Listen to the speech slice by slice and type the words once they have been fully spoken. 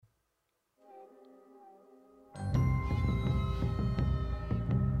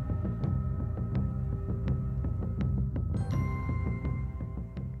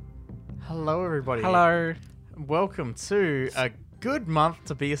Hello, everybody. Hello. Welcome to a good month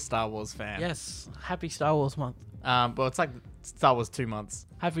to be a Star Wars fan. Yes. Happy Star Wars month. Well, it's like Star Wars 2 months.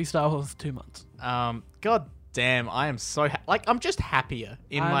 Happy Star Wars 2 months. God damn, I am so I'm just happier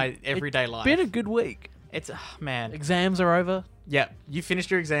in my everyday life. Been a good week. It's man. Exams are over. Yeah, you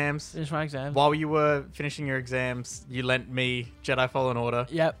finished your exams. Finished my exams. While you were finishing your exams, you lent me Jedi Fallen Order.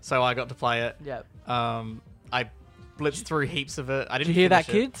 Yep. So I got to play it. Yep. I blitzed through heaps of it. I didn't Did you hear that,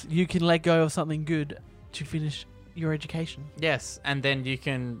 finish it. kids? You can let go of something good to finish your education. Yes, and then you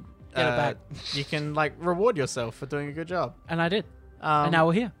can Get it back. You can like reward yourself for doing a good job. And I did. And now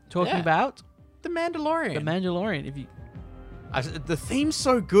we're here talking yeah. about The Mandalorian. The Mandalorian. If you The theme's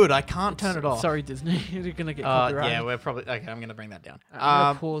so good, I can't turn it off. Sorry, Disney. You're going to get copyrighted. Yeah, we're probably... Okay, I'm going to bring that down. I'm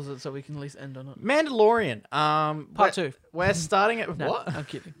going to pause it so we can at least end on it. Mandalorian. Part 2. We're starting at... No, what? I'm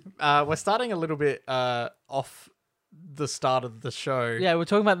kidding. We're starting a little bit off the start of the show. Yeah, we're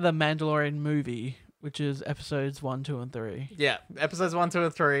talking about the Mandalorian movie, which is episodes 1, 2, and 3. Yeah, episodes 1, 2,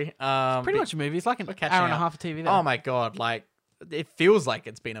 and 3. Pretty much a movie. It's like an we're catching hour and a up. half of TV there. Oh my god, like, it feels like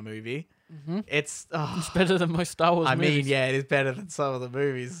it's been a movie. Mm-hmm. It's... It's better than most Star Wars I movies. mean, yeah, it is better than some of the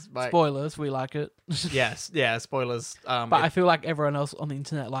movies. Like, Spoilers, we like it. yes, yeah, spoilers. But I feel like everyone else on the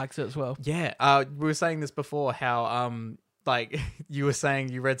internet likes it as well. Yeah, we were saying this before, how like you were saying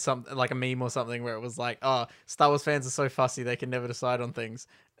you read something like a meme or something where it was like, oh, Star Wars fans are so fussy they can never decide on things,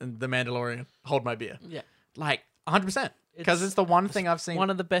 and The Mandalorian, hold my beer. Yeah. Like 100%, because it's the one thing I've seen One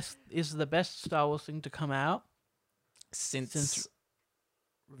of the best is the best Star Wars thing to come out since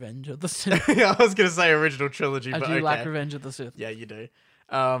Revenge of the Sith. I was gonna say original trilogy, I but do okay. like Revenge of the Sith. Yeah, you do.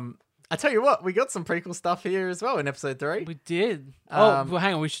 I tell you what, we got some prequel stuff here as well in episode 3. We did. Um, well,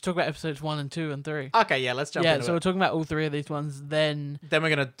 hang on. We should talk about episodes 1 and 2 and 3. Okay, yeah, let's jump Yeah, into so it. we're talking about all 3 of these ones. Then Then we're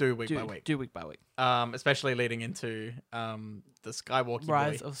gonna do week by week. Do week by week. Especially leading into the Skywalker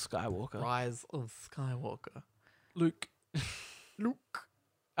Rise boy. of Skywalker. Rise of Skywalker. Luke. Luke.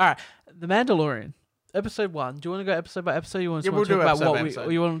 All right, The Mandalorian. Episode 1. Do you want to go episode by episode? You want to Yeah, we'll talk do about episode what by we? episode.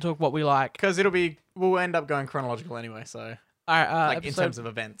 Or you want to talk what we like? Because we'll end up going chronological anyway, so All right. like in terms of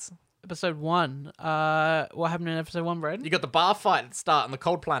events. Episode 1. What happened in episode 1, Brad? You got the bar fight at the start on the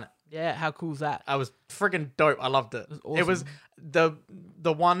cold planet. Yeah, how cool is that? I was friggin' dope. I loved it. was It was awesome.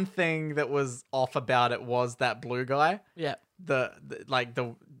 the one thing that was off about it was that blue guy. Yeah. The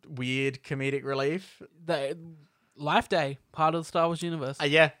weird comedic relief. The Life Day, part of the Star Wars universe.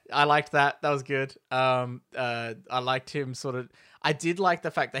 Yeah, I liked that. That was good. I liked him sort of. I did like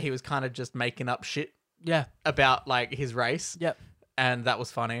the fact that he was kind of just making up shit Yeah. about like his race. Yep. And that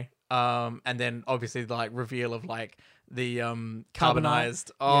was funny. And then obviously the like reveal of like the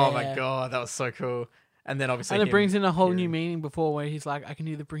carbonized. Carbonite. Oh my Yeah. god, that was so cool. And then obviously And it him brings in a whole new hearing- meaning before where he's like, I can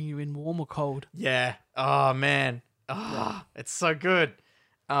either bring you in warm or cold. Yeah. Oh man. Oh, it's so good.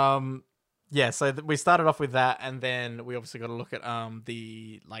 Yeah. So we started off with that, and then we obviously got to look at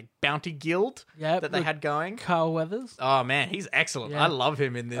the like bounty guild Yeah. that they had going. Carl Weathers. Oh man, he's excellent. Yeah. I love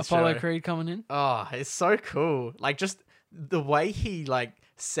him in this Apollo show. Creed coming in. Oh, it's so cool. Like just the way he like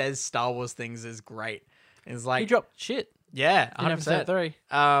says Star Wars things is great. It's like He dropped shit yeah, in episode 3.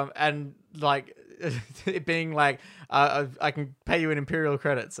 and like it being like I can pay you in Imperial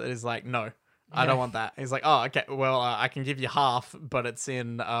credits. It is like no, I don't want that. He's like, oh okay, well I can give you half, but it's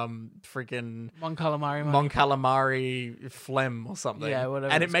in freaking Mon Calamari. Mon Calamari phlegm or something. Yeah,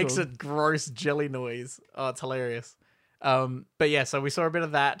 whatever and it it's makes called. a gross jelly noise. Oh, it's hilarious. But yeah, so we saw a bit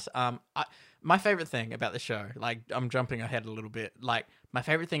of that. My favorite thing about the show, like I'm jumping ahead a little bit, like my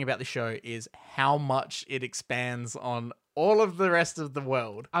favorite thing about the show is how much it expands on all of the rest of the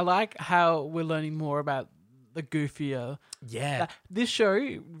world. I like how we're learning more about the goofier. Yeah. This show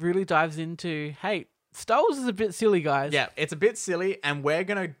really dives into, hey, Star Wars is a bit silly, guys. Yeah, it's a bit silly, and we're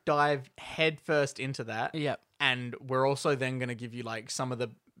going to dive headfirst into that. Yep. And we're also then going to give you like some of the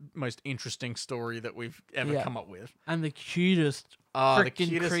most interesting story that we've ever Yeah. come up with. And the cutest Oh, the freaking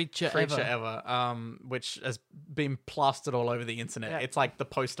cutest creature ever. Which has been plastered all over the internet. Yeah. It's like the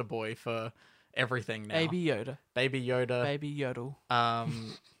poster boy for everything now. Baby Yoda. Baby Yoda. Baby Yodel.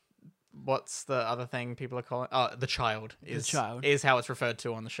 What's the other thing people are calling? Oh, the child is how it's referred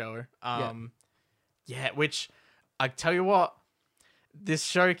to on the show. Yeah, which I tell you what, this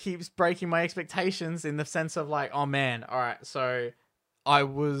show keeps breaking my expectations in the sense of like, oh man, all right, so I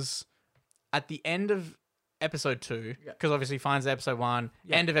was at the end of episode 2 because obviously finds episode 1,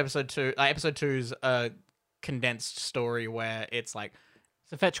 end of episode 2. Episode 2's a condensed story where it's like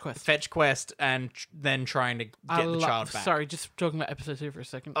It's a fetch quest. fetch quest and then trying to get the child back. Sorry, just talking about episode 2 for a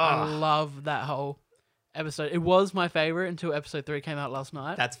second. Oh. I love that whole episode. It was my favorite until episode 3 came out last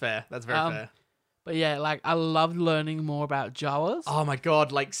night. That's fair. That's very fair. But yeah, like I loved learning more about Jawas. Oh my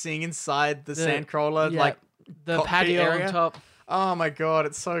god, like seeing inside the sandcrawler, yeah, like the cockpit patio area. on top. Oh my god,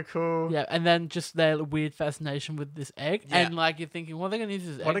 it's so cool. Yeah, and then just their weird fascination with this egg. Yeah. And like you're thinking, what are they going to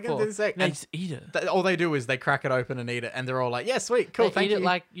use this What are egg they for? gonna do this egg? And they And just eat it. all they do is they crack it open and eat it, and they're all like, "Yeah, sweet, cool, They thank eat you." it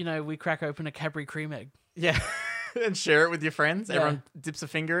like, we crack open a Cadbury cream egg. Yeah, and share it with your friends. Yeah. Everyone dips a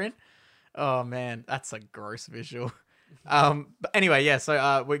finger in. Oh man, that's a gross visual. But anyway, yeah. So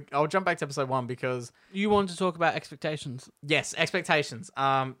I'll jump back to episode 1 because You wanted to talk about expectations. yes, expectations.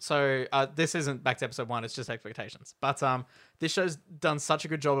 So this isn't back to episode 1; it's just expectations. But this show's done such a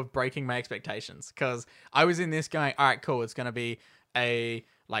good job of breaking my expectations because I was in this going, all right, cool. It's gonna be a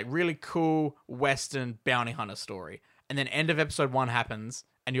like really cool Western bounty hunter story, and then end of episode 1 happens,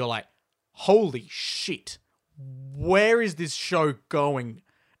 and you're like, holy shit, where is this show going?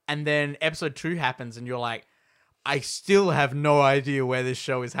 And then episode 2 happens, and you're like, I still have no idea where this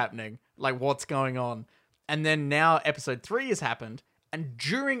show is happening. Like, what's going on? And then now episode 3 has happened. And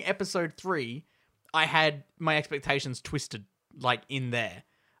during episode 3, I had my expectations twisted, like, in there.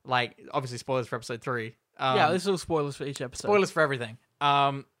 Like, obviously, spoilers for episode 3. Yeah, there's all spoilers for each episode. Spoilers for everything.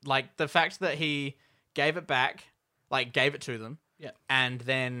 Like, the fact that he gave it back, like, gave it to them. Yeah. And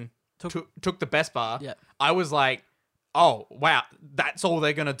then took the best bar. Yeah. I was like, oh, wow, that's all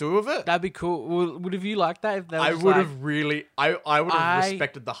they're going to do with it? That'd be cool. Would have you liked that? If that I was would like, have really, I would have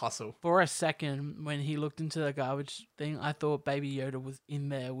respected the hustle. For a second, when he looked into the garbage thing, I thought Baby Yoda was in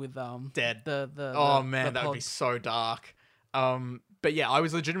there with Dead. The Man, that would be pods. so dark. But yeah, I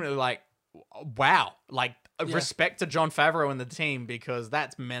was legitimately like, wow, like respect to Jon Favreau and the team because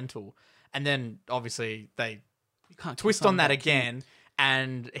that's mental. And then obviously they You can't keep twist on something that that cute. again,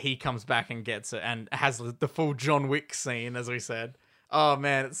 and he comes back and gets it and has the full John Wick scene, as we said. Oh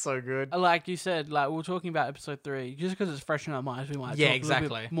man, it's so good. Like you said, like we were talking about episode 3, just because it's fresh in our minds, we might Yeah, talk a little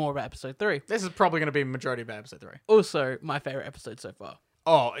exactly. bit more about episode 3. This is probably going to be majority about episode 3. Also, my favorite episode so far.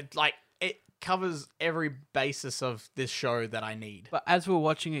 Oh, it covers every basis of this show that I need. But as we were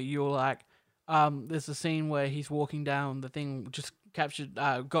watching it, you were like, there's a scene where he's walking down the thing, just captured,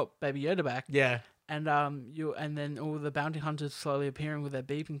 got Baby Yoda back, Yeah. and and then all the bounty hunters slowly appearing with their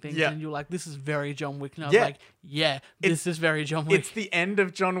beeping things, Yeah. and you're like, this is very John Wick. And I was Yeah. like, yeah, this is very John Wick. It's the end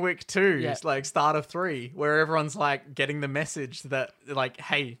of John Wick 2. Yeah. It's like start of 3, where everyone's like getting the message that like,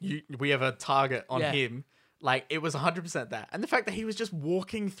 hey, we have a target on Yeah. him. Like it was 100% that. And the fact that he was just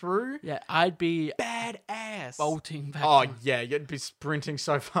walking through, Yeah, I'd be badass. bolting back. Oh on. yeah, you'd be sprinting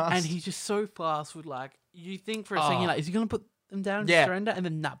so fast. And he's just so fast with like, you think for a second, like, is he going to put them down and Yeah. surrender? And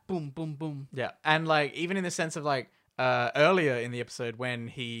then, boom, boom, boom. Yeah, and like even in the sense of like earlier in the episode when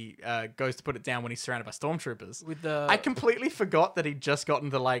he goes to put it down when he's surrounded by stormtroopers. With the... I completely forgot that he'd just gotten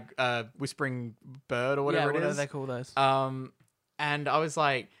the like whispering bird or whatever it is. they call those. And I was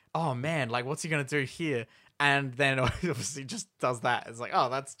like, oh man, like what's he gonna do here? And then obviously just does that. It's like, oh,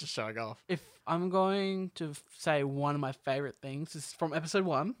 that's just showing off. If I'm going to say one of my favorite things is from episode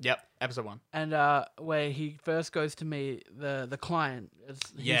 1, Yep, episode 1. and where he first goes to meet the client. He's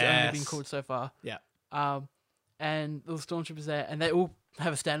only been Yes. called so far. Yeah. And the stormtroopers there, and they all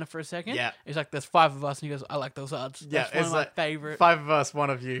have a stand up for a second. Yeah. He's like, "There's 5 of us," and he goes, "I like those odds." Yeah, That's one it's of my like favorite. 5 of us, 1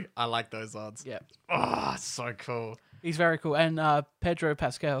 of you. I like those odds. Yeah, Oh, so cool. he's very cool. And Pedro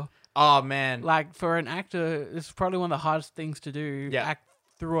Pascal, Oh man, like for an actor, it's probably one of the hardest things to do. Yeah. Act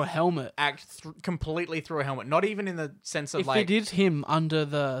through a helmet. completely through a helmet. Not even in the sense of If like it is him under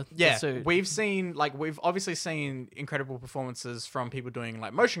the suit. we've obviously seen incredible performances from people doing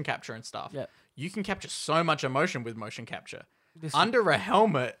like motion capture and stuff. Yeah. You can capture so much emotion with motion capture. This- Under a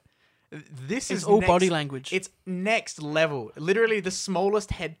helmet, this It's is all next- body language. It's next level. Literally the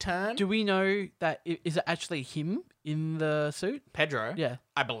smallest head turn. Do we know that is it actually him in the suit? Pedro? Yeah.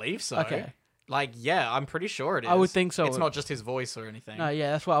 I believe so. Okay. Like, yeah, I'm pretty sure it is. I would think so. It's not just his voice or anything. No,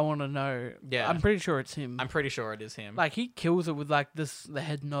 yeah, that's what I want to know. Yeah. I'm pretty sure it's him. I'm pretty sure it is him. Like he kills it with like the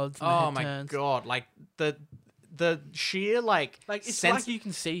head nods and the oh head my turns. god. Like the sheer like It's sense like you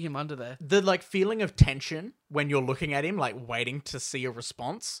can see him under there. the like feeling of tension when you're looking at him, like waiting to see a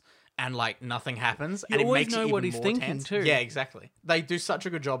response, and like nothing happens, You and it always makes know it even what he's more thinking, tense. too. Yeah, exactly. They do such a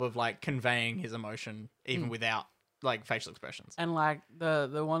good job of like conveying his emotion even Mm. without like facial expressions. And like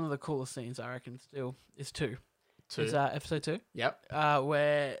the one of the coolest scenes I reckon still is 2. Too. Is episode 2? Yep.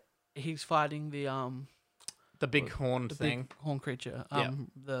 Where he's fighting the The big horn the thing. big horn creature. Yeah.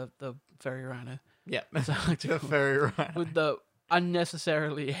 The fairy rhino. Yep. As I like to The call it. fairy right. With the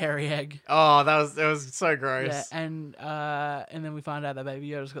unnecessarily hairy egg. Oh, it was so gross. Yeah, and then we find out that Baby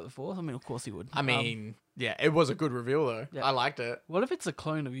Yoda's got the Force. I mean, of course he would. I mean, yeah, it was a good reveal though. Yeah. I liked it. What if it's a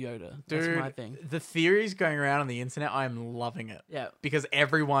clone of Yoda? Dude, that's my thing. The theories going around on the internet, I'm loving it. Yeah. Because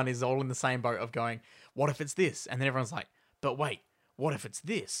everyone is all in the same boat of going, what if it's this? And then everyone's like, but wait, what if it's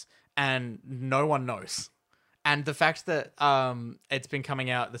this? And no one knows. And the fact that it's been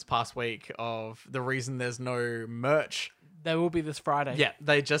coming out this past week of the reason there's no merch. There will be this Friday. Yeah,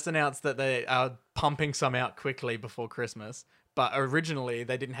 they just announced that they are pumping some out quickly before Christmas. But originally,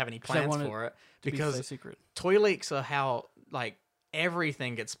 they didn't have any plans for it because so secret. Toy leaks are how like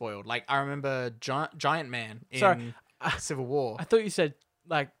everything gets spoiled. Like I remember Giant Man in Civil War. I thought you said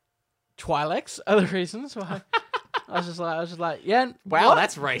like Twi'leks are the reasons why. I was just like, yeah. Wow, what?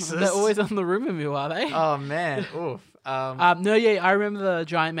 that's racist. They're always on the rumor mill, are they? Oh man, oof. No, yeah, I remember the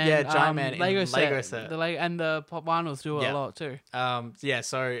Giant Man. Yeah, Giant Man Lego in set. Lego set. The Lego and the pop vinyls do it a lot too. Yeah.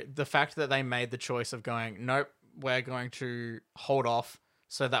 So the fact that they made the choice of going, nope, we're going to hold off,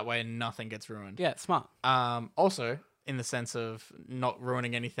 so that way nothing gets ruined. Yeah, smart. Also, in the sense of not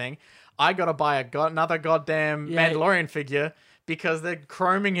ruining anything, I gotta buy another goddamn Mandalorian figure. Because they're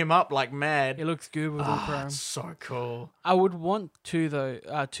chroming him up like mad. It looks good with all chrome. It's so cool. I would want two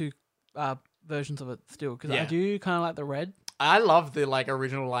versions of it still because I do kind of like the red. I love the like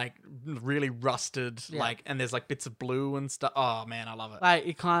original like really rusted like, and there's like bits of blue and stuff. Oh man, I love it. Like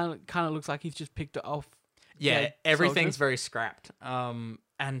it kind of looks like he's just picked it off. Yeah, everything's very scrapped.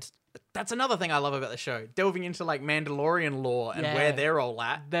 And that's another thing I love about the show. Delving into like Mandalorian lore and where they're all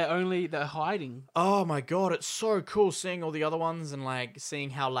at. They're hiding. Oh my god, it's so cool seeing all the other ones and like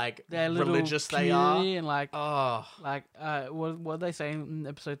seeing how like religious they are. And like what they say in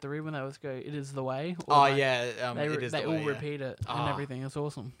episode 3 when they was go, it is the way. Or it is they the all way, repeat it and everything. It's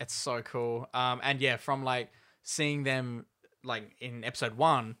awesome. It's so cool. And yeah, from like seeing them like in episode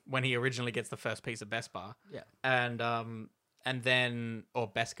 1 when he originally gets the first piece of Beskar. Yeah. And then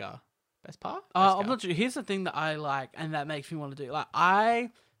Beskar. Beskar? I'm not sure. Here's the thing that I like and that makes me want to do. Like as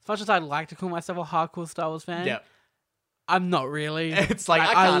much as I'd like to call myself a hardcore Star Wars fan, I'm not really. It's like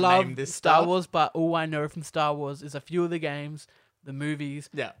I can't love name this Star stuff. Wars, but all I know from Star Wars is a few of the games, the movies,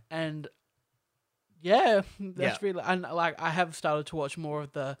 and that's really. And like I have started to watch more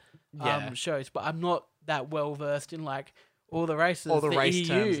of the shows, but I'm not that well versed in like all the races, all the race EU,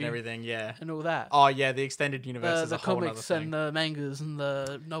 terms and everything, and all that. Oh yeah, the extended universe is the a whole comics other thing. and the mangas and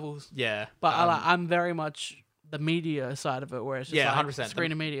the novels. Yeah, but I'm very much the media side of it, where it's just 100%.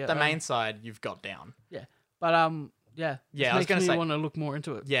 Screen and media. The main side you've got down. Yeah, but I was gonna say, want to look more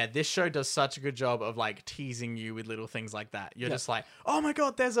into it. Yeah, this show does such a good job of like teasing you with little things like that. You're just like, oh my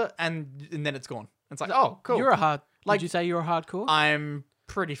god, there's a, and then it's gone. It's like, oh, cool. Would you say you're a hardcore? I'm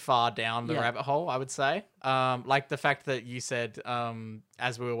pretty far down the rabbit hole, I would say. Like the fact that you said,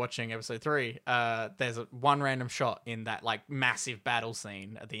 as we were watching episode 3, there's one random shot in that like massive battle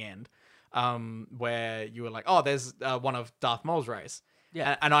scene at the end, where you were like, oh, there's one of Darth Maul's race.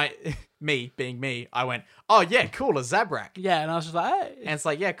 Yeah. And me being me, I went, oh yeah, cool, a Zabrak. Yeah, and I was just like, hey. And it's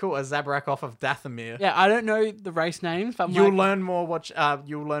like, yeah, cool, a Zabrak off of Dathomir. Yeah, I don't know the race names, but you'll learn more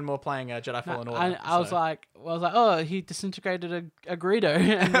you'll learn more playing Jedi Fallen Order. I was like, oh, he disintegrated a Greedo.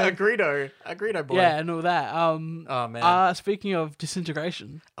 a Greedo boy. Yeah, and all that. Oh man. Speaking of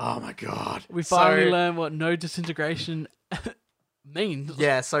disintegration. Oh my god. We finally learned what no disintegration means.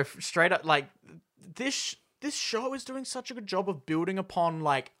 Yeah, so straight up like this show is doing such a good job of building upon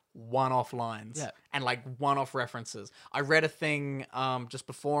like one-off lines and like one-off references. I read a thing just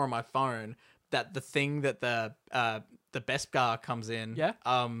before on my phone that the thing that the Beskar comes in,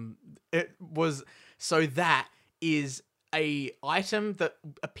 it was, so that is a item that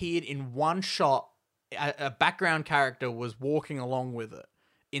appeared in one shot. A background character was walking along with it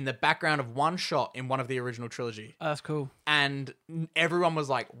in the background of one shot in one of the original trilogy. Oh, that's cool. And everyone was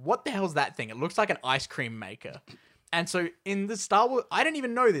like, what the hell's that thing? It looks like an ice cream maker. And so in the Star Wars, I didn't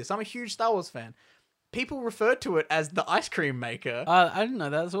even know this. I'm a huge Star Wars fan. People referred to it as the ice cream maker. I didn't know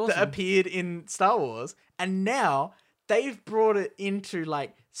that. That's awesome. That appeared in Star Wars. And now they've brought it into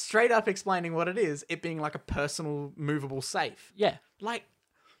like straight up explaining what it is. It being like a personal movable safe. Yeah. Like,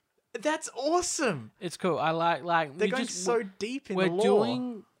 that's awesome. It's cool. I like they're going so deep in the lore. We're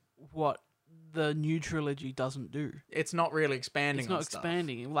doing what the new trilogy doesn't do. It's not really expanding. It's not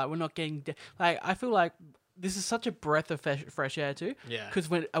expanding. Like we're not getting like I feel like this is such a breath of fresh air too. Yeah. Because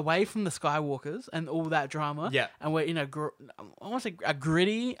we're away from the Skywalkers and all that drama. Yeah. And we're in I want to say a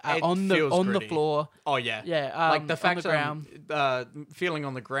gritty on gritty. the floor. Oh yeah. Yeah. Like the fact on the ground. Feeling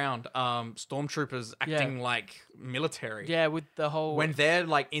on the ground, stormtroopers acting like military. Yeah, with the whole when they're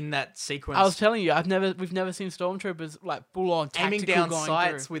like in that sequence. I was telling you, we've never seen stormtroopers like full on aiming down going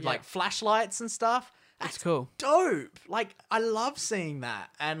sights through. with like flashlights and stuff. That's cool. Dope. Like I love seeing that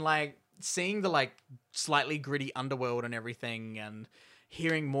and like seeing the like slightly gritty underworld and everything and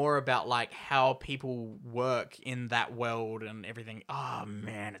hearing more about like how people work in that world and everything. Oh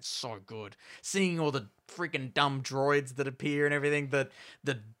man, it's so good. Seeing all the freaking dumb droids that appear and everything. The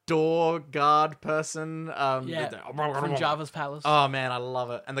door guard person. From Jabba's palace. Oh man, I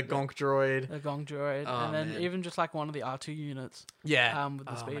love it. And the Gonk droid. The Gonk droid. Oh, and then man. even just like one of the R2 units. Yeah. With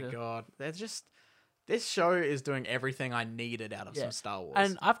the speeder. Oh my god. They're just this show is doing everything I needed out of some Star Wars.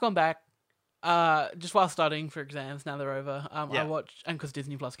 And I've gone back just while studying for exams, now they're over. I watched, and because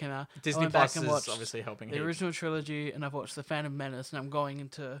Disney Plus came out, Disney Plus is obviously helping. The original trilogy, and I've watched The Phantom Menace, and I'm going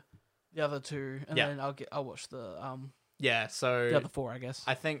into the other two, and then I'll watch the so the other four, I guess.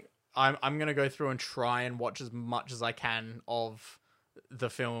 I think I'm gonna go through and try and watch as much as I can of the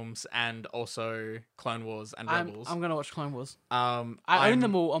films and also Clone Wars and Rebels. I'm gonna watch Clone Wars. I own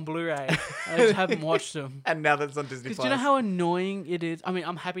them all on Blu-ray. I just haven't watched them. And now that's on Disney Plus. Do you know how annoying it is? I mean,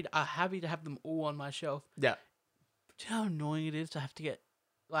 I'm happy to have them all on my shelf. Yeah. Do you know how annoying it is to have to get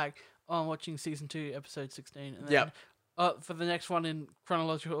like I'm watching season 2, episode 16, and then for the next one in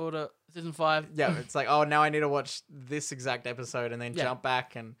chronological order, season 5. Yeah, it's like, oh, now I need to watch this exact episode and then jump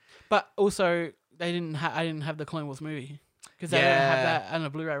back and. But also, I didn't have the Clone Wars movie. Because they don't have that on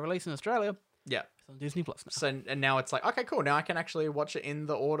a Blu-ray release in Australia. Yeah. It's on Disney Plus now. So, and now it's like, okay, cool. Now I can actually watch it in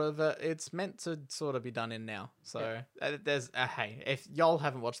the order that it's meant to sort of be done in now. So there's, hey, if y'all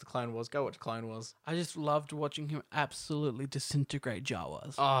haven't watched the Clone Wars, go watch Clone Wars. I just loved watching him absolutely disintegrate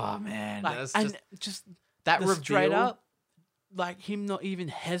Jawas. Oh, man. Like, and just that reveal. Straight up, like him not even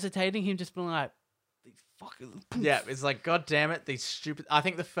hesitating, him just being like, these fuckers. Yeah, it's like, God damn it, these stupid. I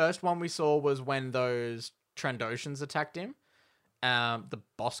think the first one we saw was when those Trandoshans attacked him. The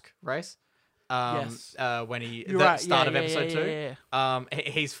Bosk race. Yes. When he start of episode 2. Yeah.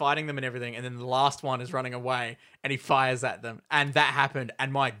 He's fighting them and everything, and then the last one is running away, and he fires at them, and that happened,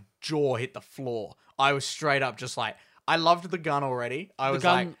 and my jaw hit the floor. I was straight up just like, I loved the gun already.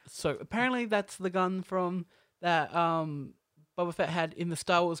 So apparently that's the gun from that Boba Fett had in the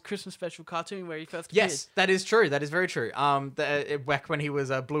Star Wars Christmas special cartoon where he first appeared. Yes, that is true. That is very true. Back when he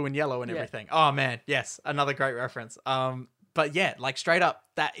was blue and yellow and everything. Oh man, yes, another great reference. But yeah, like straight up,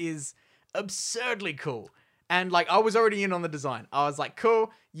 that is absurdly cool. And like I was already in on the design. I was like,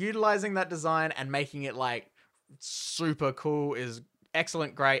 cool, utilizing that design and making it like super cool is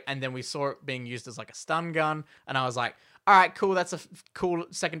excellent, great. And then we saw it being used as like a stun gun, and I was like, all right, cool, that's a cool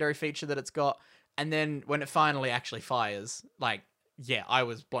secondary feature that it's got. And then when it finally actually fires, like, yeah, I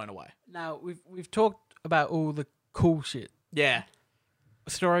was blown away. Now we've talked about all the cool shit. Yeah.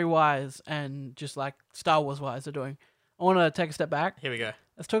 Story wise and just like Star Wars wise they're doing. I want to take a step back. Here we go.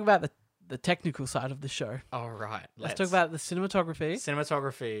 Let's talk about the technical side of the show. All right. Let's talk about the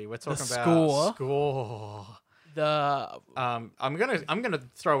cinematography. We're talking about score. I'm gonna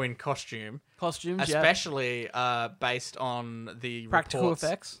throw in costumes, especially based on the practical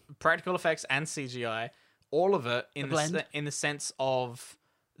effects and CGI. All of it in the sense of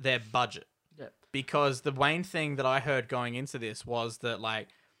their budget. Yep. Because the main thing that I heard going into this was that like.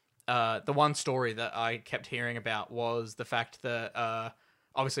 The one story that I kept hearing about was the fact that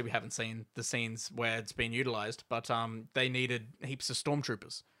obviously we haven't seen the scenes where it's been utilized, but they needed heaps of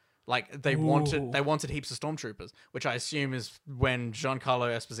stormtroopers. Like they wanted heaps of stormtroopers, which I assume is when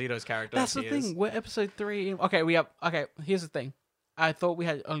Giancarlo Esposito's character. That's the thing. We're episode 3. Okay, here's the thing. I thought we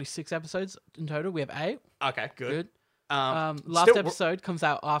had only 6 episodes in total. We have 8. Okay, good. Last episode comes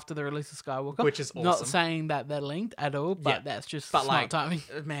out after the release of Skywalker, which is awesome. Not saying that they're linked at all, but that's just smart timing.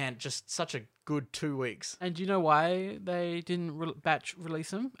 Man, just such a good 2 weeks. And do you know why they didn't batch release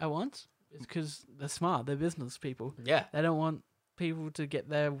them at once? It's because they're smart. They're business people. Yeah, they don't want people to get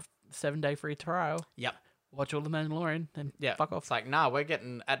their 7-day free trial. Yep. Watch all the Mandalorian and fuck off. It's like, nah, we're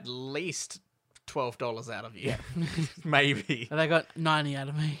getting at least $12 out of you. Yeah. Maybe. And they got 90 out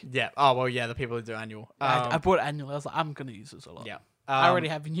of me. Yeah. Oh, well, yeah, the people who do annual. I bought annual. I was like, I'm going to use this a lot. Yeah. I already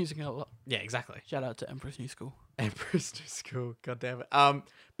have been using it a lot. Yeah, exactly. Shout out to Empress New School. Empress New School. God damn it.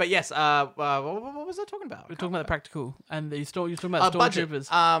 But yes, what was I talking about? We're talking about the practical. And you're talking about stormtroopers.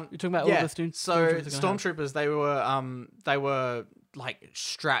 You're talking about all the students. So stormtroopers, they were like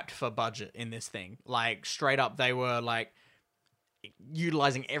strapped for budget in this thing. Like straight up, they were like,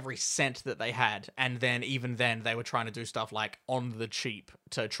 utilizing every cent that they had, and then even then they were trying to do stuff like on the cheap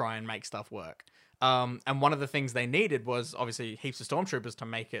to try and make stuff work. And one of the things they needed was obviously heaps of stormtroopers to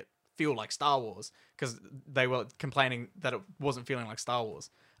make it feel like Star Wars, because they were complaining that it wasn't feeling like Star Wars.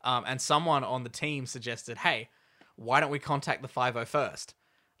 And someone on the team suggested, hey, why don't we contact the 501st?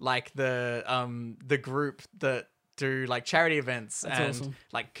 Like the group that do like charity events and awesome.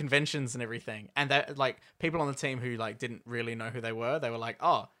 Like conventions and everything. And that like people on the team who like didn't really know who they were like,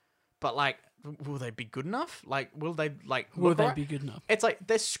 oh, but like, will they be good enough? Like, will they be good enough? It's like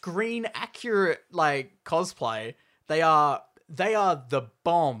they're screen accurate like cosplay. They are the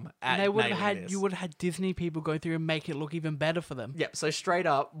bomb at and they would have had, you would have had Disney people go through and make it look even better for them. Yep. So straight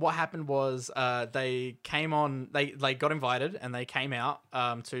up, what happened was they came on, they got invited and they came out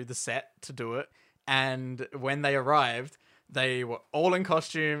to the set to do it. And when they arrived, they were all in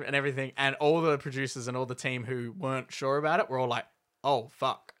costume and everything. And all the producers and all the team who weren't sure about it were all like, oh,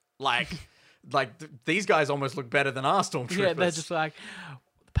 fuck. Like, these guys almost look better than our stormtroopers. Yeah, they're just like...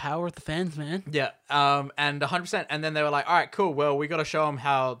 power of the fans, man. Yeah, and 100%. And then they were like, all right, cool. Well, we got to show them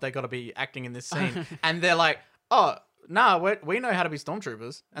how they got to be acting in this scene. And they're like, oh, nah, we know how to be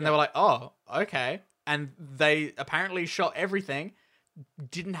stormtroopers. And they were like, oh, okay. And they apparently shot everything,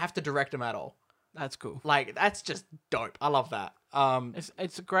 didn't have to direct them at all. That's cool. Like, that's just dope. I love that.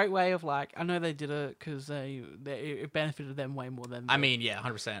 It's a great way of like, I know they did it because it benefited them way more than I mean, yeah,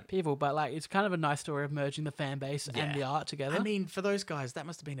 100% people, but like it's kind of a nice story of merging the fan base and the art together. I mean, for those guys, that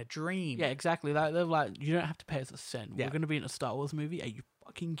must have been a dream. Yeah, exactly. They're like, you don't have to pay us a cent. We're going to be in a Star Wars movie. Are you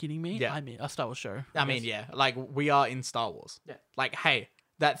fucking kidding me? Yeah. I mean, a Star Wars show. I mean, yeah, like we are in Star Wars. Yeah. Like, hey,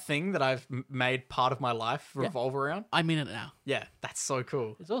 that thing that I've made part of my life revolve around. I'm in it now. Yeah, that's so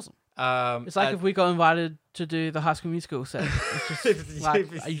cool. It's awesome. It's like if we got invited to do the High School Musical set. It's just like,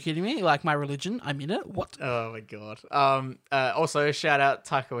 are you kidding me? Like my religion, I'm in it. What? Oh my god. Also, shout out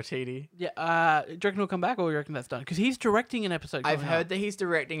Taika Waititi. Yeah. Do you reckon he'll come back, or you reckon that's done? Because he's directing an episode. I've heard that he's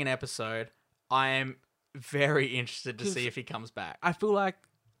directing an episode. I am very interested to see if he comes back. I feel like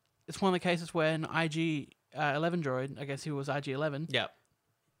it's one of the cases where an IG 11 droid, I guess he was IG 11. Yep.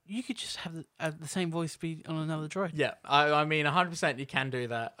 You could just have the same voice be on another droid. Yeah, I mean, 100% you can do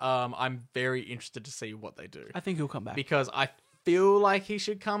that. I'm very interested to see what they do. I think he'll come back. Because I feel like he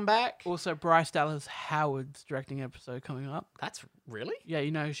should come back. Also, Bryce Dallas Howard's directing an episode coming up. That's really? Yeah,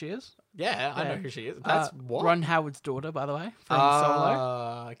 you know who she is? Yeah, I know who she is. That's what? Ron Howard's daughter, by the way, from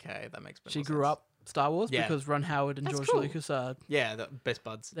Solo. Okay, that makes sense. She grew up Star Wars because Ron Howard and George Lucas are... Yeah, the best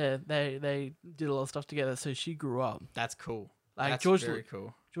buds. They did a lot of stuff together, so she grew up. That's cool. Like that's very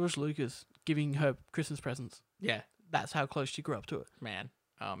cool. George Lucas giving her Christmas presents. Yeah. That's how close she grew up to it. Man.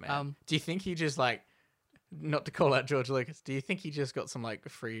 Oh, man. Do you think he just, like, not to call out George Lucas, do you think he just got some, like,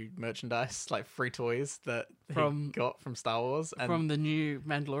 free merchandise, like, free toys that he got from Star Wars? And from the new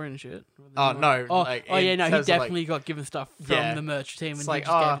Mandalorian shit? Oh, no. He definitely got given stuff from the merch team and he just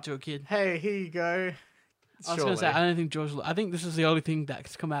gave it to a kid. Hey, here you go. I was going to say, I don't think I think this is the only thing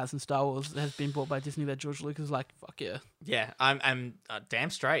that's come out since Star Wars that has been bought by Disney that George Lucas is like, fuck yeah. Yeah, I'm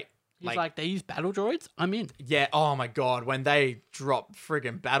damn straight. He's like, they use battle droids? I'm in. Yeah, oh my god, when they drop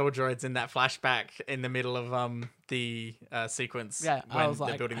friggin' battle droids in that flashback in the middle of the sequence when I was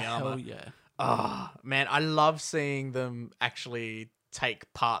they're building the armor. Hell yeah. Oh, man, I love seeing them actually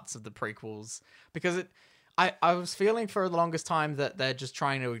take parts of the prequels because I was feeling for the longest time that they're just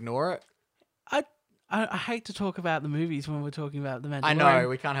trying to ignore it. I hate to talk about the movies when we're talking about the Mandalorian. I know,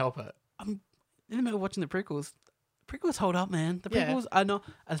 we can't help it. I'm in the middle of watching the prequels. The prequels hold up, man. The prequels are not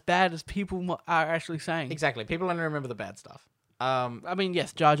as bad as people are actually saying. Exactly. People only remember the bad stuff. I mean,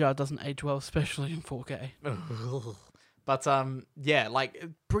 yes, Jar Jar doesn't age well, especially in 4K. But, yeah, like,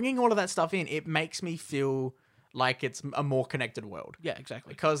 bringing all of that stuff in, it makes me feel like it's a more connected world. Yeah,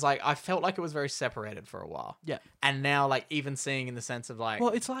 exactly. Because, like, I felt like it was very separated for a while. Yeah. And now, like, even seeing in the sense of, like... Well,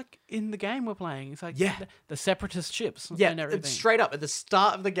 it's like in the game we're playing. It's like the separatist ships and everything. It's straight up at the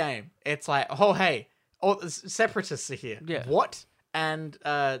start of the game. It's like, oh, hey, all the separatists are here. Yeah. What? And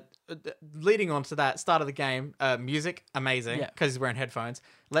leading on to that, start of the game, music, amazing, because he's wearing headphones.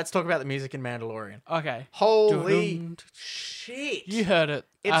 Let's talk about the music in Mandalorian. Okay. Holy shit. You heard it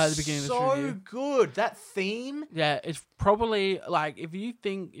at the beginning of this review. It's so good. That theme. Yeah, it's probably, like, if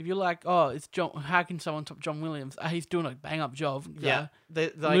you're like, oh, it's John, how can someone top John Williams? He's doing a bang-up job. Yeah.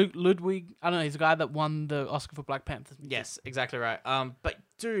 Ludwig, I don't know, he's the guy that won the Oscar for Black Panther. Yes, exactly right. But,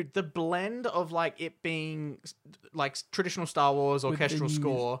 dude, the blend of, like, it being, like, traditional Star Wars orchestral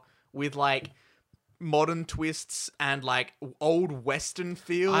score with, like... modern twists and like old Western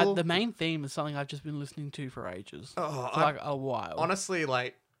feel. The main theme is something I've just been listening to for ages. For like a while. Honestly,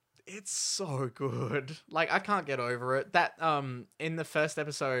 like It's so good. Like, I can't get over it. That in the first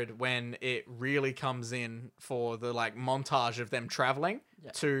episode when it really comes in for the like montage of them traveling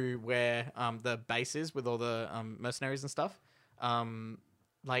to where the base is with all the mercenaries and stuff.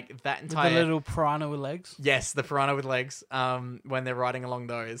 Like that entire with the little piranha with legs. Yes, the piranha with legs. When they're riding along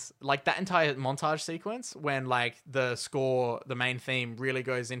those, like that entire montage sequence when like the score, the main theme really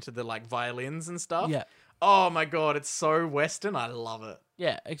goes into the like violins and stuff. Yeah. Oh my god, it's so Western. I love it.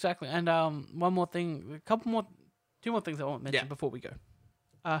 Yeah, exactly. And one more thing, two more things I want to mention before we go.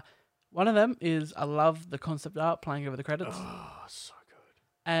 One of them is I love the concept art playing over the credits. Oh, so good.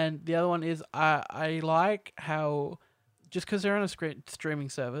 And the other one is I like how just because they're on a streaming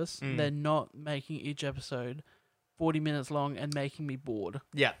service, they're not making each episode 40 minutes long and making me bored.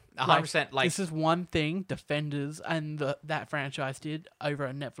 Yeah, 100%. Like this is one thing Defenders and that franchise did over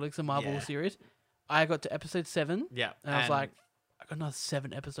on Netflix, a Marvel series. I got to episode 7. Yeah. And I was like, I got another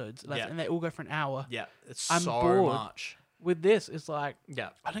 7 episodes left, and they all go for an hour. Yeah, it's I'm so bored. much. With this, it's like,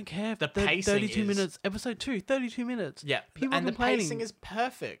 I don't care. The pacing 32 minutes. Episode 2, 32 minutes. Yeah, People and complaining. the pacing is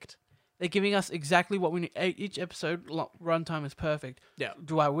perfect. They're giving us exactly what we need. Each episode runtime is perfect. Yeah.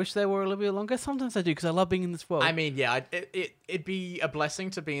 Do I wish they were a little bit longer? Sometimes I do, because I love being in this world. I mean, yeah, it'd be a blessing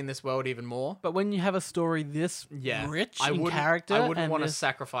to be in this world even more. But when you have a story this rich in character... I wouldn't want to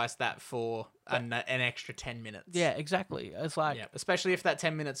sacrifice that for an extra 10 minutes. Yeah, exactly. It's like... Yeah, especially if that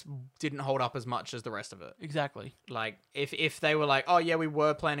 10 minutes didn't hold up as much as the rest of it. Exactly. Like, if they were like, oh, yeah, we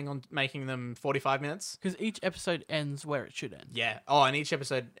were planning on making them 45 minutes. Because each episode ends where it should end. Yeah. Oh, and each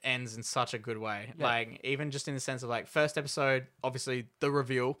episode ends in such a good way. Yeah. Like, even just in the sense of, like, first episode, obviously, the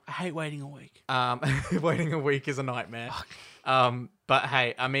reveal. I hate waiting a week. Waiting a week is a nightmare. But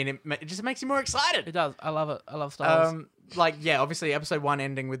hey, I mean, it just makes you more excited. It does. I love it. I love Star Wars. Like, yeah, obviously episode 1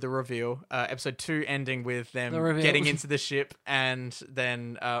 ending with the reveal, episode 2 ending with them getting into the ship, and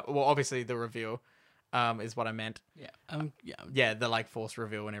then, well, obviously the reveal, is what I meant. Yeah. Yeah, the, like, force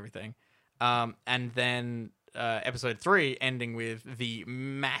reveal and everything. And then, episode 3 ending with the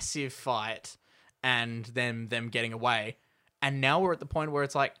massive fight and then them getting away. And now we're at the point where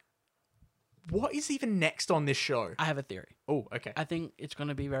it's like, what is even next on this show? I have a theory. Oh, okay. I think it's going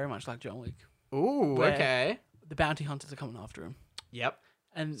to be very much like John Wick. Ooh, okay. The bounty hunters are coming after him. Yep.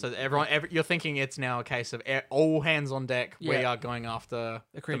 And so you're thinking it's now a case of all hands on deck. Yeah. We are going after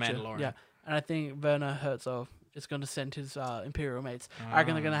the Mandalorian. Yeah, and I think Werner Herzog is going to send his Imperial mates. I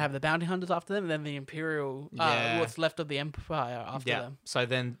reckon they're going to have the bounty hunters after them, and then the Imperial, what's left of the Empire after them. So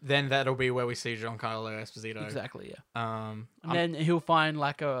then that'll be where we see Giancarlo Esposito. Exactly. Yeah. And then he'll find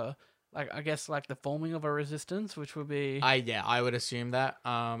I guess the forming of a resistance, which would be... I would assume that.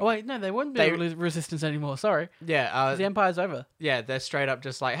 Oh, wait, no, they wouldn't be resistance anymore, sorry. Yeah. The Empire's over. Yeah, they're straight up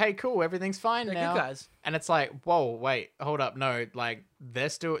just like, hey, cool, everything's fine now. Good guys. And it's like, whoa, wait, hold up, no, like, they've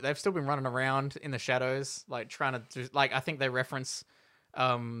still been running around in the shadows, like, trying to do... Like, I think they reference...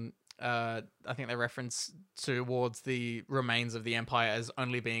 towards the remains of the Empire as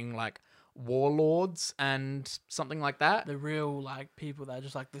only being, like, warlords and something like that. The real people that are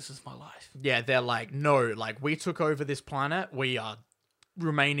just like, this is my life. Yeah, they're like, no, like, we took over this planet, we are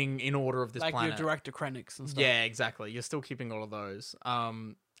remaining in order of this planet. Like your Director Krennics and stuff. Yeah, exactly. You're still keeping all of those.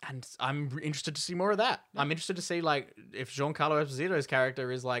 And I'm interested to see more of that. Yeah. I'm interested to see if Giancarlo Esposito's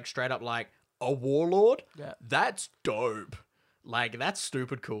character is straight up a warlord. Yeah. That's dope. That's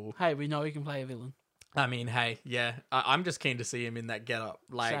stupid cool. Hey, we know he can play a villain. I mean, hey, yeah. I'm just keen to see him in that getup.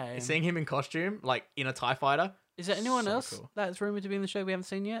 Seeing him in costume, in a TIE fighter. Is there anyone else that's rumored to be in the show we haven't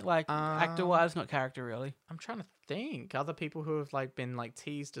seen yet? Actor-wise, not character, really. I'm trying to think. Other people who have, been,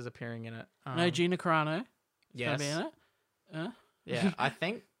 teased as appearing in it. No, Gina Carano. Yes. Be in it. Yeah, I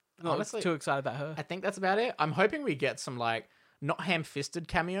think... honestly, too excited about her. I think that's about it. I'm hoping we get some, not ham-fisted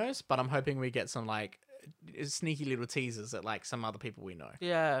cameos, but I'm hoping we get some, sneaky little teasers at some other people we know.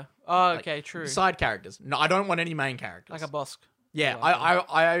 Yeah. Oh, okay, true. Side characters. No, I don't want any main characters. Like a Bosk. Yeah,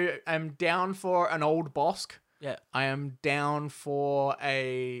 I am down for an old Bosk. Yeah. I am down for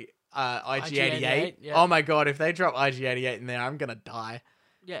a IG-88. Yeah. Oh my god, if they drop IG-88 in there, I'm gonna die.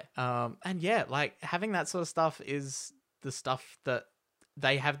 Yeah. And yeah, having that sort of stuff is the stuff that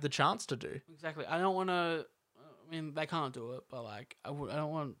they have the chance to do. Exactly. I don't want to. I mean, they can't do it, but I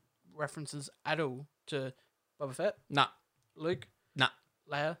don't want references at all to Boba Fett. Nah. Luke. Nah.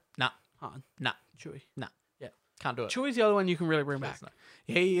 Leia. Nah. Han. Nah. Chewie. Nah. Yeah. Can't do it. Chewie's the other one you can really bring back.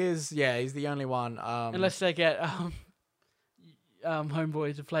 He is. Yeah, he's the only one. Unless they get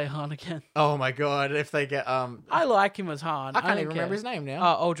Homeboy to play Han again. Oh my god! If they get I like him as Han. I can't even remember his name now.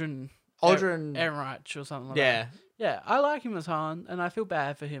 Aldrin. Aldrin Ehrenreich or something like that. Yeah, I like him as Han, and I feel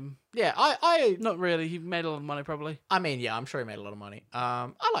bad for him. Yeah, I Not really. He made a lot of money, probably. I mean, yeah, I'm sure he made a lot of money. I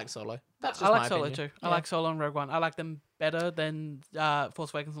like Solo. That's just I like my Solo opinion. too. Yeah. I like Solo and Rogue One. I like them better than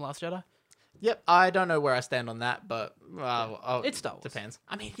Force Awakens and Last Jedi. Yep, I don't know where I stand on that, but It's Star Wars. Depends.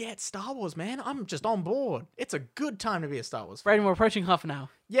 I mean, yeah, it's Star Wars, man. I'm just on board. It's a good time to be a Star Wars fan. Brayden, we're approaching half an hour.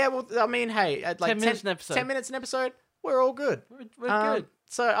 Yeah, well, I mean, hey, at like 10 minutes an episode. 10 minutes an episode, we're all good. We're good.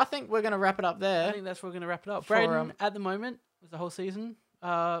 So I think we're going to wrap it up there. I think that's where we're going to wrap it up. For, Brayden, at the moment, with the whole season, what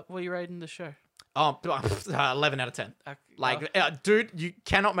are you rating the show? Oh, 11 out of 10. Dude, you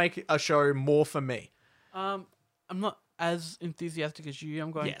cannot make a show more for me. I'm not as enthusiastic as you.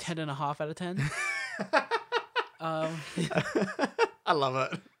 I'm going 10.5 out of 10. I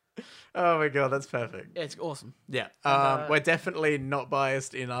love it. Oh my god, that's perfect. Yeah, it's awesome. Yeah, we're definitely not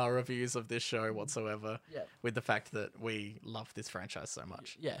biased in our reviews of this show whatsoever. Yeah, with the fact that we love this franchise so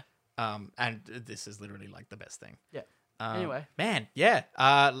much. Yeah. And this is literally like the best thing. Yeah. Anyway, man, yeah.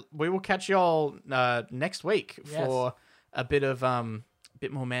 We will catch y'all next week for a bit of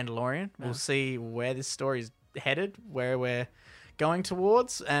bit more Mandalorian. Yeah. We'll see where this story is headed, where we're going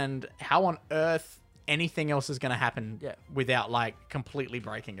towards, and how on earth anything else is going to happen without like completely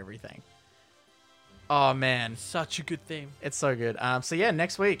breaking everything. Oh man, such a good theme. It's so good. So yeah,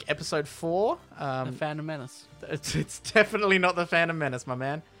 next week, episode 4. The Phantom Menace. It's definitely not the Phantom Menace, my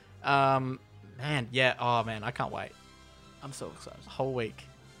man. Man, yeah. Oh man, I can't wait. I'm so excited. Whole week.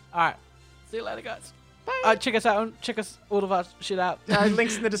 All right. See you later, guys. Bye. Check us out. Check us all of our shit out.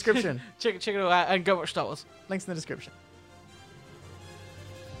 Links in the description. check it all out and go watch Star Wars. Links in the description.